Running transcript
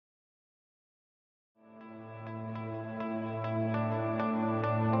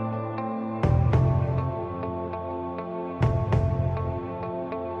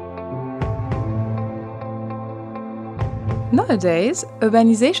Nowadays,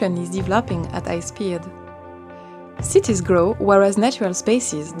 urbanization is developing at high speed. Cities grow, whereas natural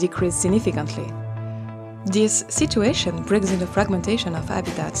spaces decrease significantly. This situation brings in a fragmentation of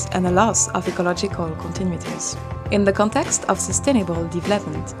habitats and a loss of ecological continuities. In the context of sustainable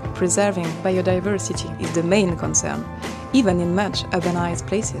development, preserving biodiversity is the main concern, even in much urbanized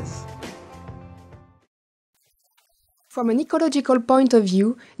places. From an ecological point of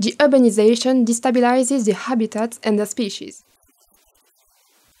view, the urbanization destabilizes the habitats and the species.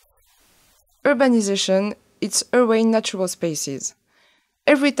 Urbanization is away natural spaces.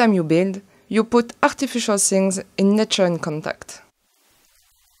 Every time you build, you put artificial things in nature in contact.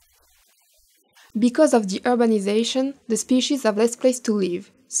 Because of the urbanization, the species have less place to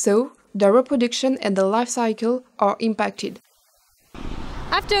live, so their reproduction and the life cycle are impacted.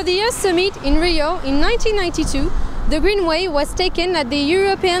 After the Earth Summit in Rio in 1992, the Greenway was taken at the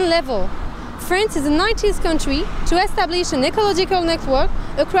European level. France is the 19th country to establish an ecological network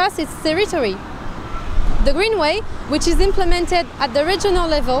across its territory. The Greenway, which is implemented at the regional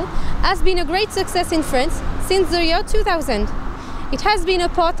level, has been a great success in France since the year 2000. It has been a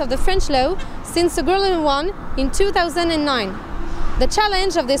part of the French law since the golden one in 2009. The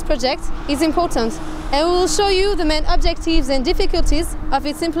challenge of this project is important, and we will show you the main objectives and difficulties of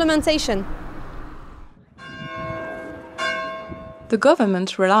its implementation. The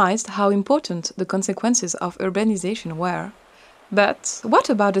government realized how important the consequences of urbanization were. But what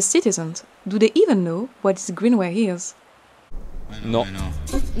about the citizens? Do they even know what this Greenway is? Non.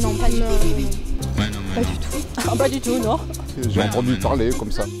 Non, pas du tout. Pas du tout. Pas du tout, non. J'ai entendu parler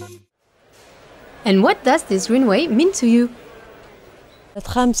comme ça. And what does this Greenway mean to you? La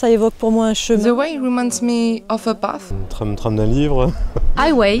trame, ça évoque pour moi un chemin. The way reminds me of a path. Trame d'un livre.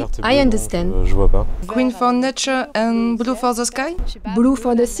 Highway, I understand. Je vois pas. Green for nature and blue for the sky? Blue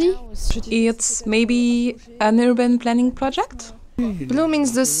for the sea? It's maybe an urban planning project? Blue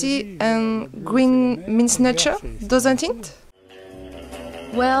means the sea and green means nature, doesn't it?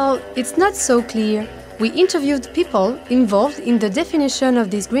 Well, it's not so clear. We interviewed people involved in the definition of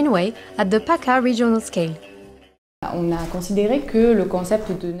this Greenway at the PACA regional scale.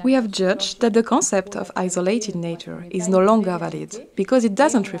 We have judged that the concept of isolated nature is no longer valid because it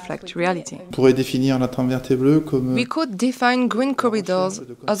doesn't reflect reality. On pourrait définir la trame verte et bleue comme... We could define green corridors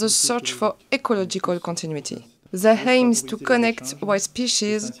as a search for ecological continuity. The aim is to connect wild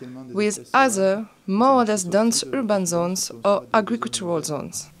species with other, more or less dense urban zones or agricultural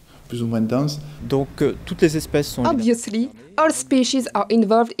zones. Plus ou moins dense. Donc toutes les espèces sont... Obviously, all species are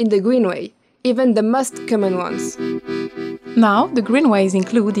involved in the Greenway, even the most common ones. Now, the Greenway is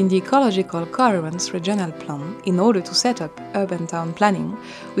included in the Ecological Coherence Regional Plan in order to set up urban town planning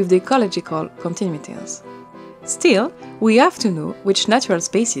with the ecological continuities. Still, we have to know which natural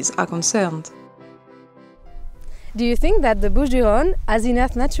spaces are concerned. Do you think that the Bouches-du-Rhône has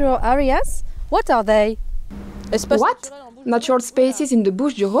enough natural areas? What are they? What? Natural spaces in the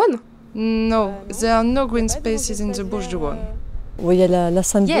Bouches-du-Rhône? No, there are no green spaces in the Bouches-du-Rhône. Oui, il y a la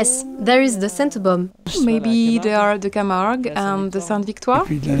Sainte-Baume. Yes, there is the Sainte-Baume. Maybe there are the Camargue and the Sainte-Victoire?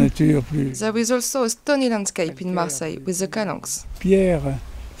 There is also a stony landscape in Marseille with the Calanques. Pierre,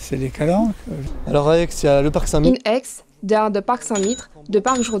 c'est les Calanques. Alors à Aix, il y a le parc Saint-Mitre. In Aix, there are the Parc Saint-Mitre, the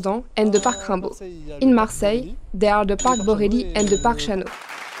Parc Jourdan and the Parc Rimbaud. In Marseille, there are the Parc Borély and the Parc Chanot.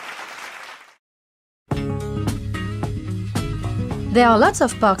 There are lots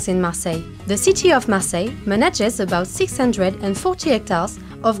of parks in Marseille. The city of Marseille manages about 640 hectares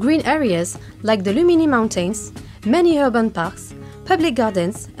of green areas like the Lumini Mountains, many urban parks, public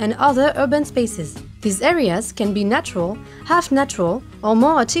gardens and other urban spaces. These areas can be natural, half natural or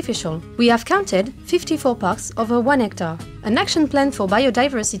more artificial. We have counted 54 parks over 1 hectare. An action plan for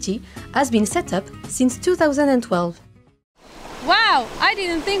biodiversity has been set up since 2012. Wow! I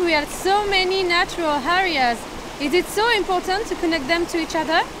didn't think we had so many natural areas. Is it so important to connect them to each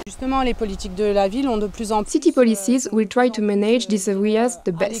other? Justement, les politiques de la ville ont de plus en plus... City policies will try to manage these areas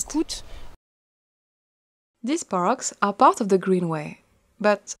the best. These parks are part of the Greenway.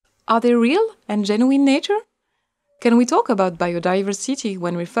 But are they real and genuine nature? Can we talk about biodiversity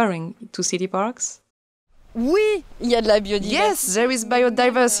when referring to city parks? Oui, il y a de la biodiversité. Yes, there is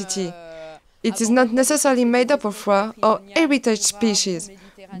biodiversity. It is not necessarily made up of rare or heritage species,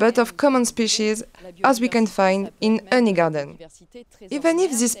 but of common species, as we can find in any garden. Even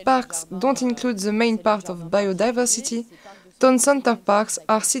if these parks don't include the main part of biodiversity, town center parks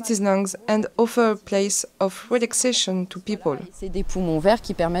are citizens and offer a place of relaxation to people. C'est des poumons verts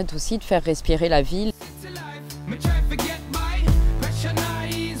qui permettent aussi de faire respirer la ville.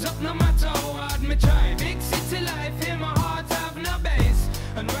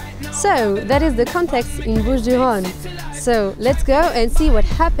 So, that is the context in Bouches-du-Rhône. So let's go and see what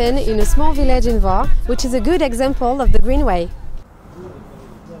happened in a small village in Var, which is a good example of the Greenway.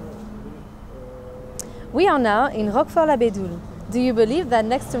 We are now in Roquefort-la-Bédoule. Do you believe that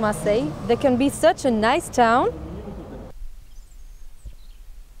next to Marseille there can be such a nice town?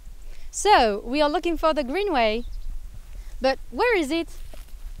 So, we are looking for the Greenway. But where is it?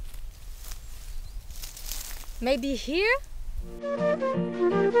 Maybe here?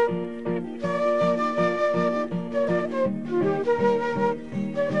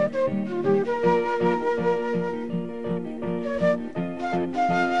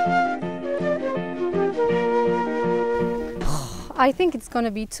 I think it's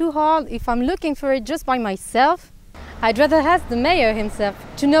gonna be too hard if I'm looking for it just by myself. I'd rather ask the mayor himself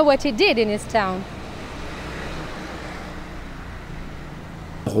to know what he did in his town.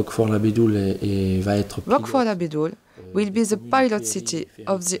 Roquefort-la-Bédoule will be the pilot city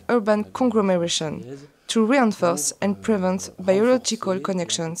of the urban conglomeration to reinforce and prevent biological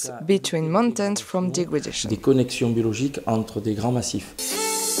connections between mountains from degradation. Des connexions biologiques entre des grands massifs.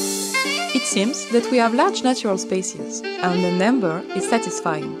 It seems that we have large natural spaces, and the number is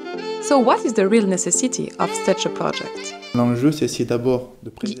satisfying. So what is the real necessity of such a project? L'enjeu, c'est essayer d'abord de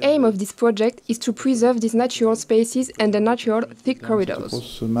The aim of this project is to preserve these natural spaces and the natural thick corridors.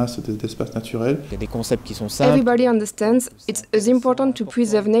 grosse masse d'espaces naturels. Il y a des concepts qui sont simples. Everybody understands it's as important to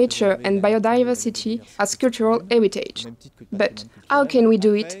preserve nature and biodiversity as cultural heritage. But how can we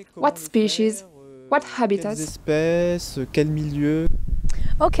do it? What species? What Quelles habitats? espèces, quel milieu?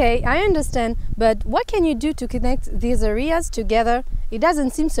 Okay, I understand, but what can you do to connect these areas together? It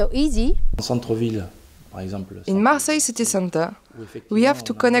doesn't seem so easy. En centre-ville, par exemple. In Marseille city centre, we have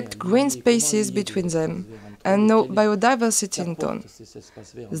to connect green spaces between them and no biodiversity in town.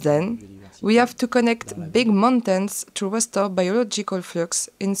 Then, we have to connect big mountains to restore biological flux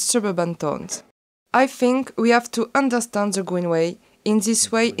in suburban towns. I think we have to understand the Greenway in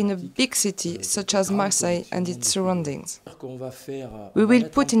this way in a big city such as Marseille and its surroundings. We will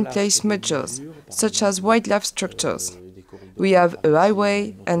put in place measures such as wildlife structures. We have a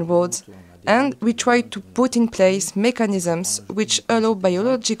highway and roads, and we try to put in place mechanisms which allow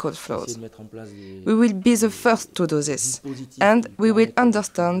biological flows. We will be the first to do this, and we will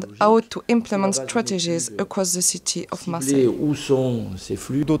understand how to implement strategies across the city of Marseille. Où sont ces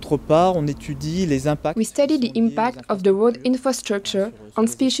flux? D'autre part, on étudie les impacts. We study the impact of the road infrastructure on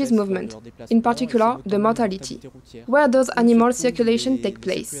species movement, in particular the mortality. Where does animal circulation take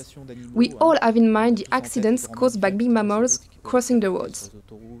place? We all have in mind the accidents caused by big mammals crossing the roads.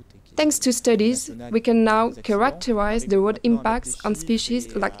 Thanks to studies, we can now characterize the road impacts on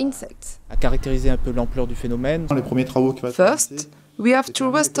species like insects. À caractériser un peu l'ampleur du phénomène. Les premiers travaux qui vont être First, we have to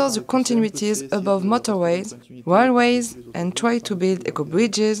restore the continuities above motorways, railways, and try to build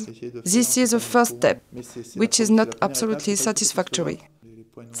eco-bridges. This is a first step, which is not absolutely satisfactory.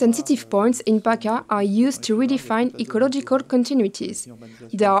 Sensitive points in PACA are used to redefine ecological continuities.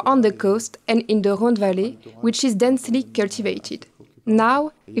 They are on the coast and in the Rhône Valley, which is densely cultivated.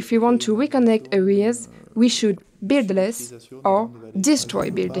 Now, if we want to reconnect areas, we should build less or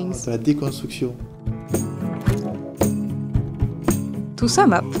destroy buildings. de la déconstruction. To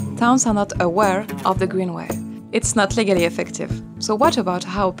sum up, towns are not aware of the Greenway. It's not legally effective. So what about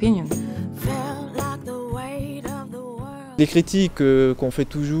our opinion? Les critiques qu'on fait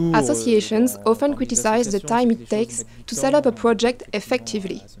toujours. Associations often criticize the time it takes to set up a project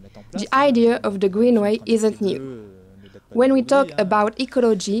effectively. The idea of the Greenway isn't new. When we talk about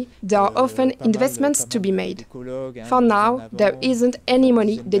ecology, there are often investments to be made. For now, there isn't any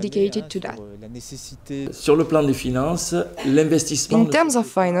money dedicated to that. Sur le plan des finances, l'investissement. In terms of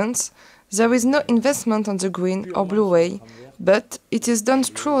finance, there is no investment on the Green or Blue Way, but it is done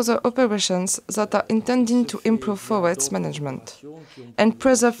through other operations that are intended to improve forest management and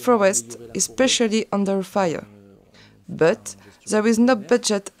preserve forests, especially under fire. But there is no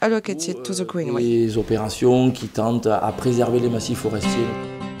budget allocated to the Greenway. Les opérations qui tentent à préserver les massifs forestiers.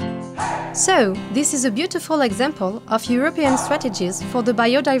 So, this is a beautiful example of European strategies for the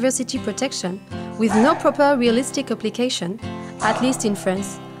biodiversity protection, with no proper realistic application, at least in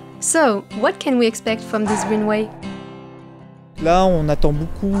France. So, what can we expect from this Greenway? Là, on attend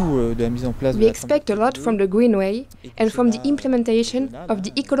beaucoup de la mise en place. We expect a lot from the Greenway and from the implementation of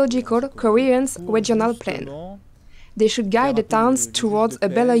the ecological coherence regional plan. They should guide the towns towards a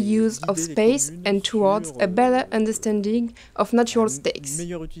better use of space and towards a better understanding of natural stakes.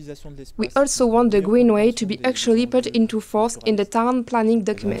 We also want the Greenway to be actually put into force in the town planning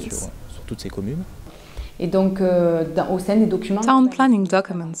documents. Sur toutes ces communes. Et donc, au sein des documents... Town planning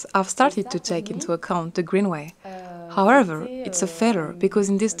documents have started to take into account the Greenway. However, it's a failure because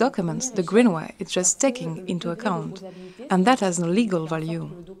in these documents the Greenway is just taking into account, and that has no legal value.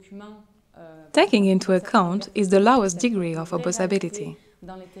 Taking into account is the lowest degree of opposability.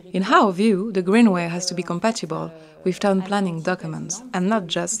 In our view, the Greenway has to be compatible with town planning documents and not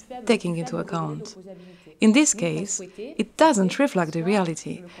just taking into account. In this case, it doesn't reflect the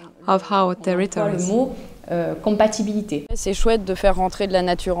reality of our territories. C'est chouette de faire rentrer de la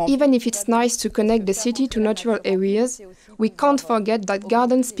nature en... Even if it's nice to connect the city to natural areas, we can't forget that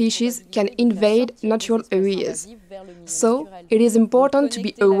garden species can invade natural areas. So, it is important to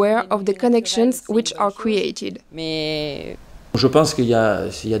be aware of the connections which are created. Je pense qu'il y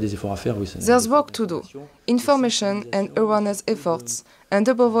a des efforts à faire, oui. There's work to do, information and awareness efforts, and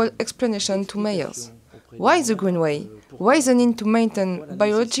above all explanation to mayors. Why the Greenway? Why the need to maintain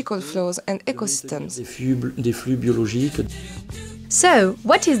biological flows and ecosystems? Des flux biologiques. So,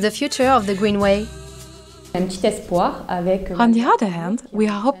 what is the future of the Greenway? On the other hand, we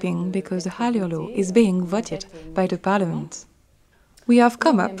are hoping because the Halio law is being voted by the Parliament. We have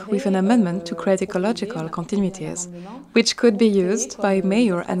come up with an amendment to create ecological continuities, which could be used by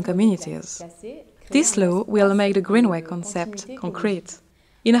mayors and communities. This law will make the Greenway concept concrete.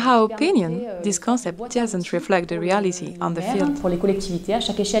 In our opinion, this concept doesn't reflect the reality on the field.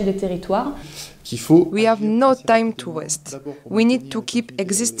 We have no time to waste. We need to keep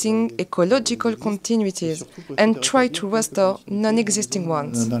existing ecological continuities and try to restore non-existing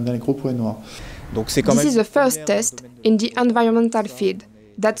ones. This is the first test in the environmental field.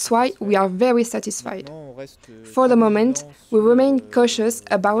 That's why we are very satisfied. For the moment, we remain cautious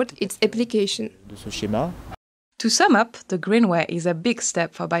about its application. To sum up, the Greenway is a big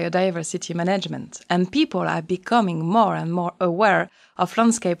step for biodiversity management, and people are becoming more and more aware of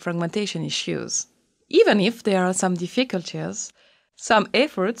landscape fragmentation issues. Even if there are some difficulties, some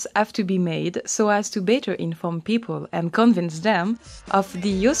efforts have to be made so as to better inform people and convince them of the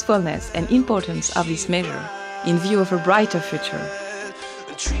usefulness and importance of this measure, in view of a brighter future.